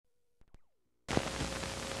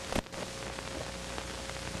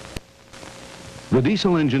The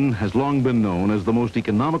diesel engine has long been known as the most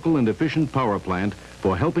economical and efficient power plant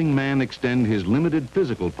for helping man extend his limited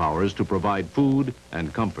physical powers to provide food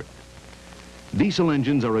and comfort. Diesel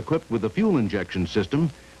engines are equipped with a fuel injection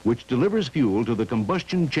system which delivers fuel to the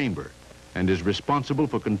combustion chamber and is responsible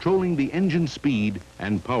for controlling the engine speed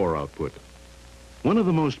and power output. One of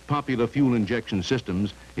the most popular fuel injection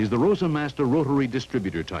systems is the Roosa Master rotary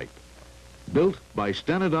distributor type, built by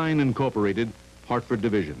Stanadyne Incorporated, Hartford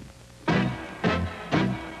Division.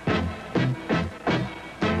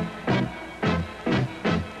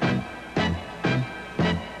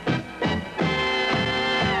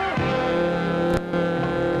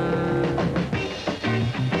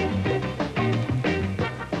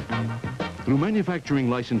 Through manufacturing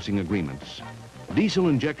licensing agreements, diesel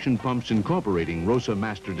injection pumps incorporating Roosa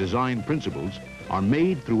Master design principles are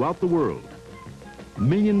made throughout the world.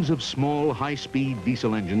 Millions of small, high-speed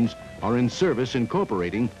diesel engines are in service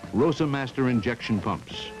incorporating Roosa Master injection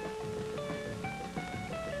pumps.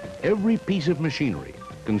 Every piece of machinery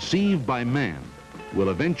conceived by man will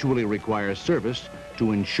eventually require service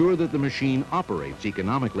to ensure that the machine operates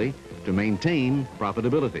economically to maintain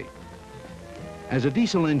profitability. As a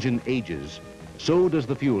diesel engine ages, so does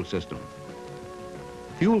the fuel system.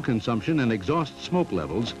 Fuel consumption and exhaust smoke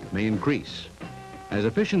levels may increase. As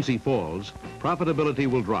efficiency falls, profitability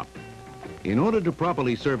will drop. In order to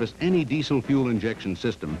properly service any diesel fuel injection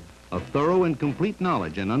system, a thorough and complete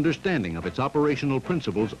knowledge and understanding of its operational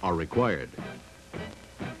principles are required.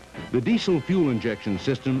 The diesel fuel injection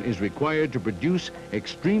system is required to produce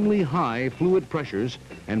extremely high fluid pressures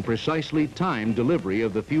and precisely timed delivery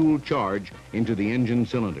of the fuel charge into the engine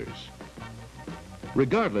cylinders.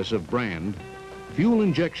 Regardless of brand, fuel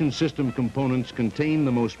injection system components contain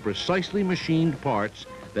the most precisely machined parts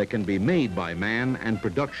that can be made by man and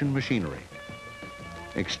production machinery.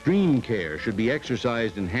 Extreme care should be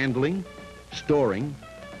exercised in handling, storing,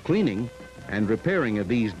 cleaning, and repairing of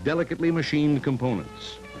these delicately machined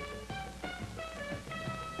components.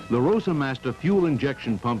 The Roosa Master fuel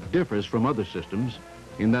injection pump differs from other systems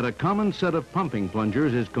in that a common set of pumping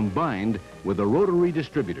plungers is combined with a rotary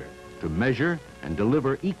distributor to measure and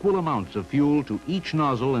deliver equal amounts of fuel to each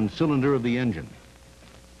nozzle and cylinder of the engine.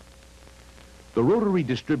 The rotary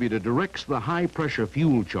distributor directs the high-pressure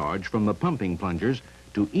fuel charge from the pumping plungers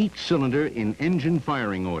to each cylinder in engine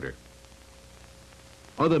firing order.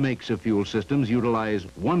 Other makes of fuel systems utilize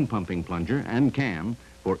one pumping plunger and cam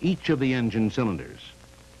for each of the engine cylinders.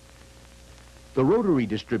 The rotary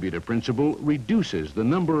distributor principle reduces the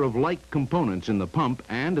number of like components in the pump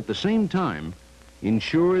and, at the same time,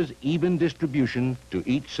 ensures even distribution to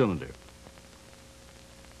each cylinder.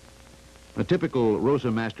 A typical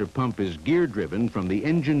Roosa Master pump is gear-driven from the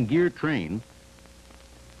engine gear train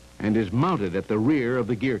and is mounted at the rear of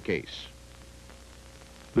the gear case.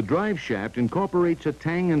 The drive shaft incorporates a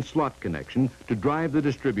tang and slot connection to drive the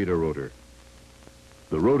distributor rotor.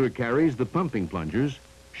 The rotor carries the pumping plungers,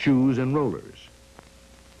 shoes, and rollers.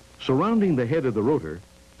 Surrounding the head of the rotor,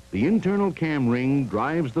 the internal cam ring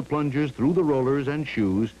drives the plungers through the rollers and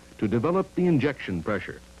shoes to develop the injection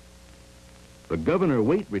pressure. The governor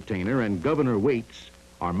weight retainer and governor weights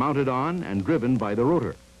are mounted on and driven by the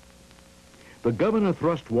rotor. The governor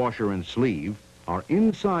thrust washer and sleeve are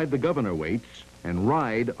inside the governor weights and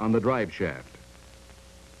ride on the drive shaft.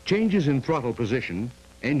 Changes in throttle position,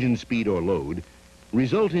 engine speed or load,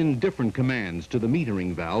 result in different commands to the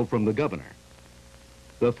metering valve from the governor.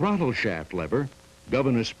 The throttle shaft lever,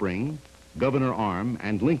 governor spring, governor arm,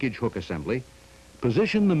 and linkage hook assembly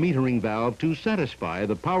position the metering valve to satisfy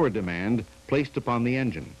the power demand placed upon the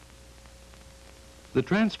engine. The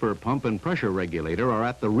transfer pump and pressure regulator are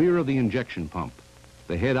at the rear of the injection pump.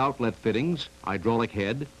 The head outlet fittings, hydraulic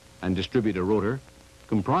head, and distributor rotor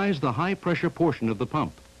comprise the high-pressure portion of the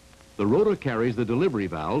pump. The rotor carries the delivery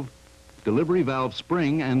valve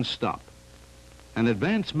spring, and stop. An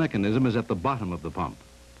advanced mechanism is at the bottom of the pump.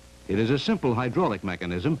 It is a simple hydraulic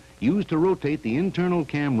mechanism used to rotate the internal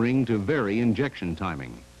cam ring to vary injection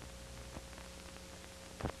timing.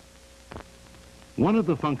 One of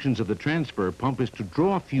the functions of the transfer pump is to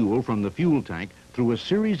draw fuel from the fuel tank through a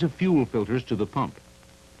series of fuel filters to the pump.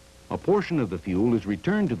 A portion of the fuel is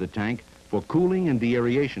returned to the tank for cooling and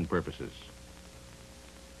deaeration purposes.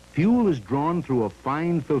 Fuel is drawn through a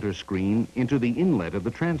fine filter screen into the inlet of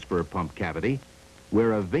the transfer pump cavity,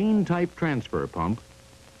 where a vane-type transfer pump,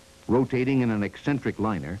 rotating in an eccentric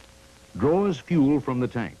liner, draws fuel from the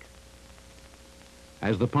tank.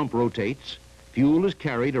 As the pump rotates, fuel is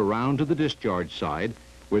carried around to the discharge side,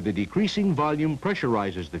 where the decreasing volume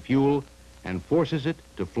pressurizes the fuel and forces it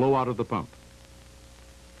to flow out of the pump.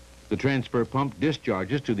 The transfer pump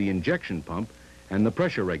discharges to the injection pump and the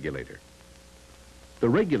pressure regulator. The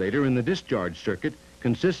regulator in the discharge circuit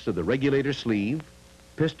consists of the regulator sleeve,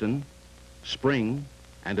 piston, spring,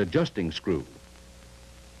 and adjusting screw.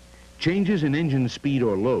 Changes in engine speed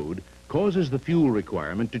or load causes the fuel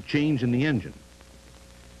requirement to change in the engine.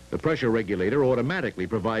 The pressure regulator automatically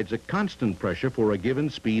provides a constant pressure for a given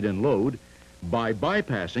speed and load by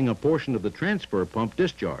bypassing a portion of the transfer pump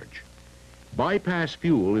discharge. Bypass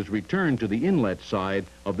fuel is returned to the inlet side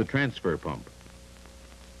of the transfer pump.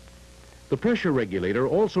 The pressure regulator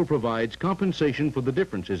also provides compensation for the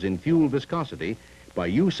differences in fuel viscosity by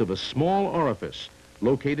use of a small orifice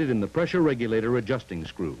located in the pressure regulator adjusting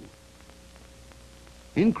screw.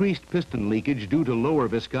 Increased piston leakage due to lower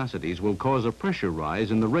viscosities will cause a pressure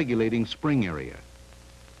rise in the regulating spring area.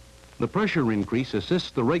 The pressure increase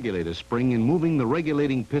assists the regulator spring in moving the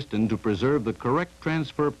regulating piston to preserve the correct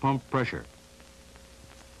transfer pump pressure.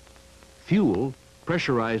 Fuel,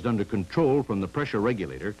 pressurized under control from the pressure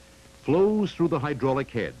regulator, flows through the hydraulic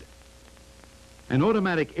head. An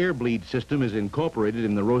automatic air bleed system is incorporated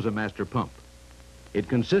in the Roosa master pump. It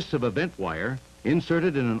consists of a vent wire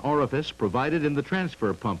inserted in an orifice provided in the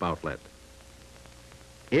transfer pump outlet.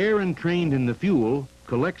 Air entrained in the fuel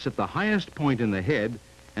collects at the highest point in the head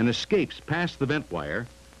and escapes past the vent wire,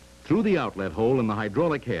 through the outlet hole in the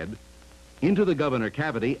hydraulic head, into the governor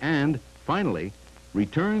cavity, and, finally,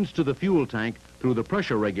 returns to the fuel tank through the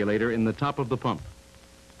pressure regulator in the top of the pump.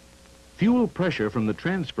 Fuel pressure from the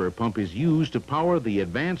transfer pump is used to power the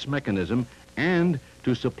advance mechanism and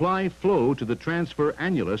to supply flow to the transfer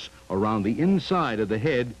annulus around the inside of the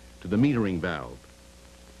head to the metering valve.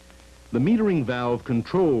 The metering valve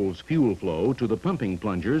controls fuel flow to the pumping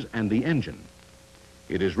plungers and the engine.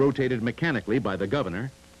 It is rotated mechanically by the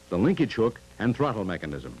governor, the linkage hook, and throttle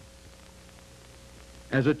mechanism.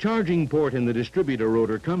 As a charging port in the distributor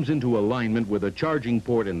rotor comes into alignment with a charging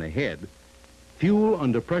port in the head, fuel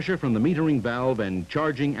under pressure from the metering valve and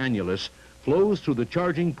charging annulus flows through the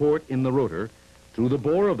charging port in the rotor, through the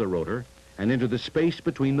bore of the rotor, and into the space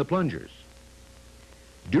between the plungers.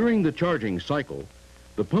 During the charging cycle,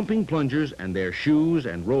 the pumping plungers and their shoes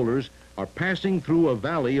and rollers are passing through a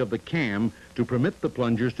valley of the cam to permit the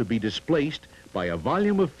plungers to be displaced by a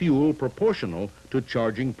volume of fuel proportional to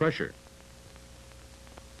charging pressure.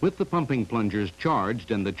 With the pumping plungers charged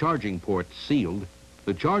and the charging ports sealed,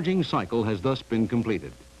 the charging cycle has thus been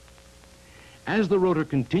completed. As the rotor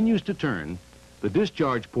continues to turn, the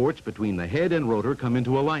discharge ports between the head and rotor come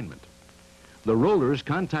into alignment. The rollers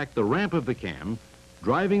contact the ramp of the cam,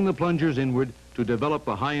 driving the plungers inward to develop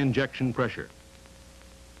a high injection pressure.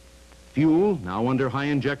 Fuel, now under high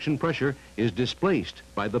injection pressure, is displaced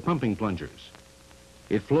by the pumping plungers.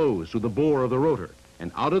 It flows through the bore of the rotor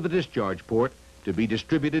and out of the discharge port to be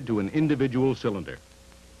distributed to an individual cylinder.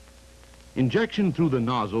 Injection through the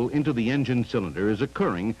nozzle into the engine cylinder is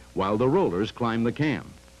occurring while the rollers climb the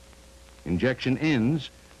cam. Injection ends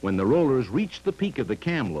when the rollers reach the peak of the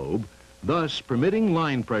cam lobe, thus permitting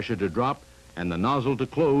line pressure to drop and the nozzle to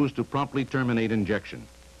close to promptly terminate injection.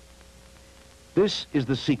 This is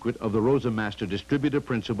the secret of the Roosa Master distributor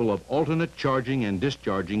principle of alternate charging and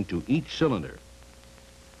discharging to each cylinder.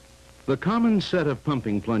 The common set of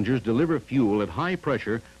pumping plungers deliver fuel at high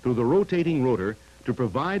pressure through the rotating rotor to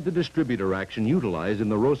provide the distributor action utilized in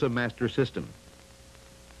the Roosa Master system.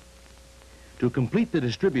 To complete the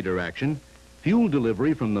distributor action, fuel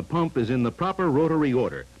delivery from the pump is in the proper rotary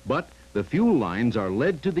order, but the fuel lines are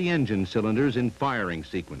led to the engine cylinders in firing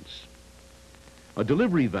sequence. A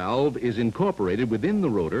delivery valve is incorporated within the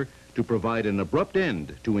rotor to provide an abrupt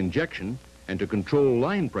end to injection and to control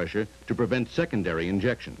line pressure to prevent secondary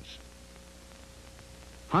injections.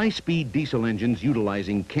 High-speed diesel engines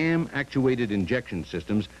utilizing cam-actuated injection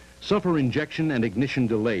systems suffer injection and ignition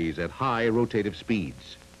delays at high rotative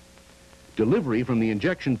speeds. Delivery from the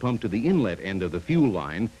injection pump to the inlet end of the fuel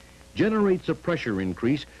line generates a pressure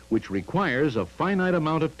increase which requires a finite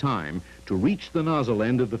amount of time to reach the nozzle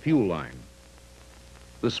end of the fuel line.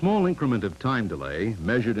 The small increment of time delay,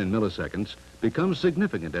 measured in milliseconds, becomes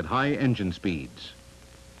significant at high engine speeds.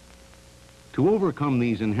 To overcome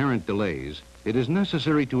these inherent delays, it is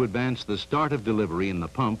necessary to advance the start of delivery in the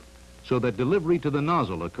pump so that delivery to the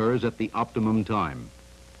nozzle occurs at the optimum time.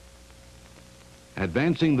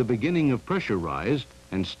 Advancing the beginning of pressure rise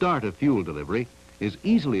and start of fuel delivery is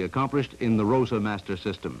easily accomplished in the Roosa Master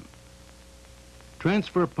system.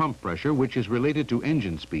 Transfer pump pressure, which is related to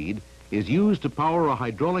engine speed, is used to power a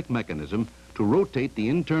hydraulic mechanism to rotate the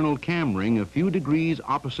internal cam ring a few degrees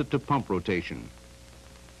opposite to pump rotation.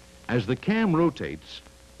 As the cam rotates,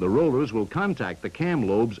 the rollers will contact the cam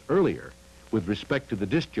lobes earlier with respect to the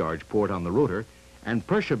discharge port on the rotor, and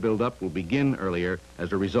pressure buildup will begin earlier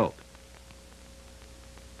as a result.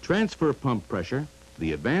 Transfer pump pressure,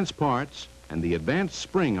 the advanced parts, and the advanced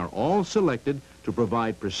spring are all selected to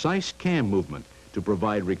provide precise cam movement, to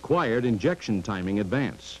provide required injection timing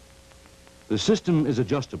advance. The system is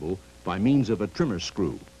adjustable by means of a trimmer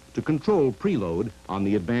screw to control preload on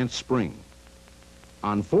the advanced spring.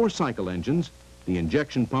 On 4-cycle engines, the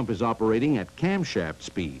injection pump is operating at camshaft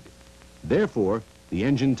speed. Therefore, the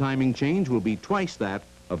engine timing change will be twice that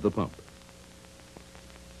of the pump.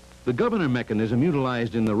 The governor mechanism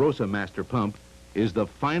utilized in the Roosa master pump is the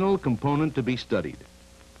final component to be studied.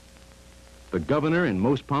 The governor in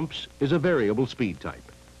most pumps is a variable speed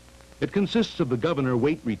type. It consists of the governor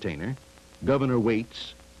weight retainer, governor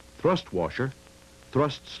weights, thrust washer,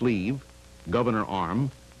 thrust sleeve, governor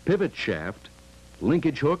arm, pivot shaft,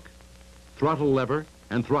 linkage hook, throttle lever,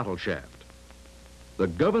 and throttle shaft. The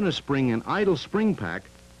governor spring and idle spring pack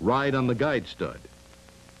ride on the guide stud.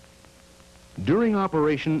 During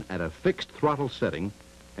operation at a fixed throttle setting,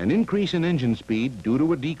 an increase in engine speed due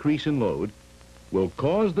to a decrease in load will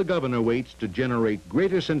cause the governor weights to generate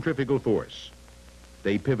greater centrifugal force.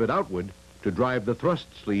 They pivot outward to drive the thrust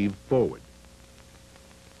sleeve forward.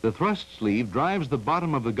 The thrust sleeve drives the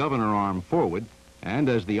bottom of the governor arm forward, and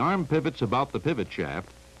as the arm pivots about the pivot shaft,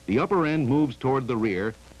 the upper end moves toward the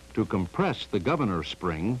rear to compress the governor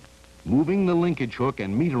spring, moving the linkage hook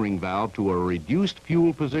and metering valve to a reduced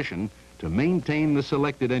fuel position to maintain the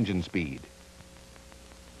selected engine speed.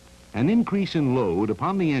 An increase in load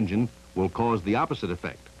upon the engine will cause the opposite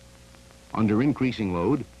effect. Under increasing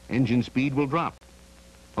load, engine speed will drop.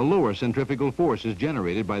 A lower centrifugal force is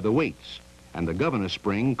generated by the weights, and the governor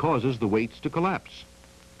spring causes the weights to collapse.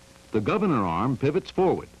 The governor arm pivots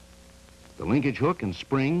forward. The linkage hook and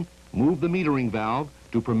spring move the metering valve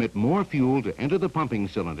to permit more fuel to enter the pumping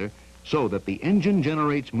cylinder so that the engine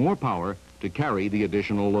generates more power to carry the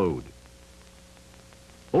additional load.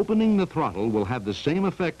 Opening the throttle will have the same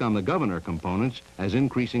effect on the governor components as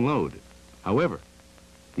increasing load. However,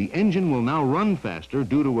 the engine will now run faster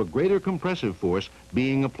due to a greater compressive force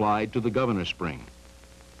being applied to the governor spring.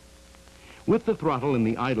 With the throttle in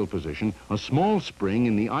the idle position, a small spring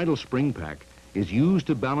in the idle spring pack is used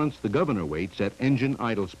to balance the governor weights at engine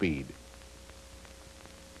idle speed.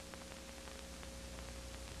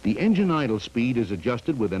 The engine idle speed is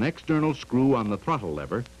adjusted with an external screw on the throttle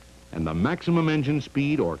lever, and the maximum engine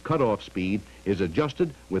speed or cutoff speed is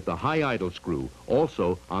adjusted with the high idle screw,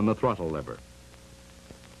 also on the throttle lever.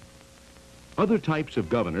 Other types of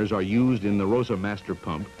governors are used in the Roosa master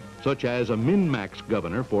pump, such as a min-max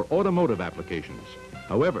governor for automotive applications.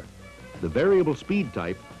 However, the variable speed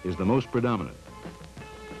type is the most predominant.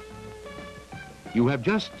 You have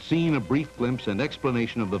just seen a brief glimpse and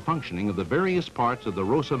explanation of the functioning of the various parts of the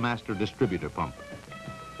Roosa master distributor pump.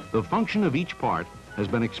 The function of each part has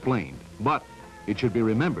been explained, but it should be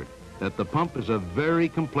remembered that the pump is a very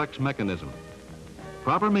complex mechanism.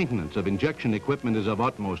 Proper maintenance of injection equipment is of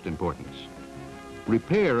utmost importance.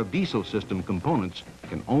 Repair of diesel system components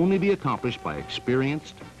can only be accomplished by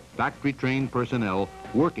experienced, factory-trained personnel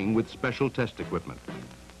working with special test equipment.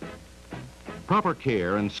 Proper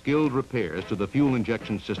care and skilled repairs to the fuel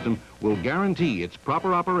injection system will guarantee its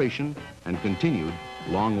proper operation and continued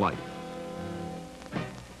long life.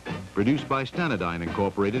 Produced by Stanadyne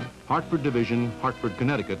Incorporated, Hartford Division, Hartford,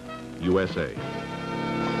 Connecticut, USA.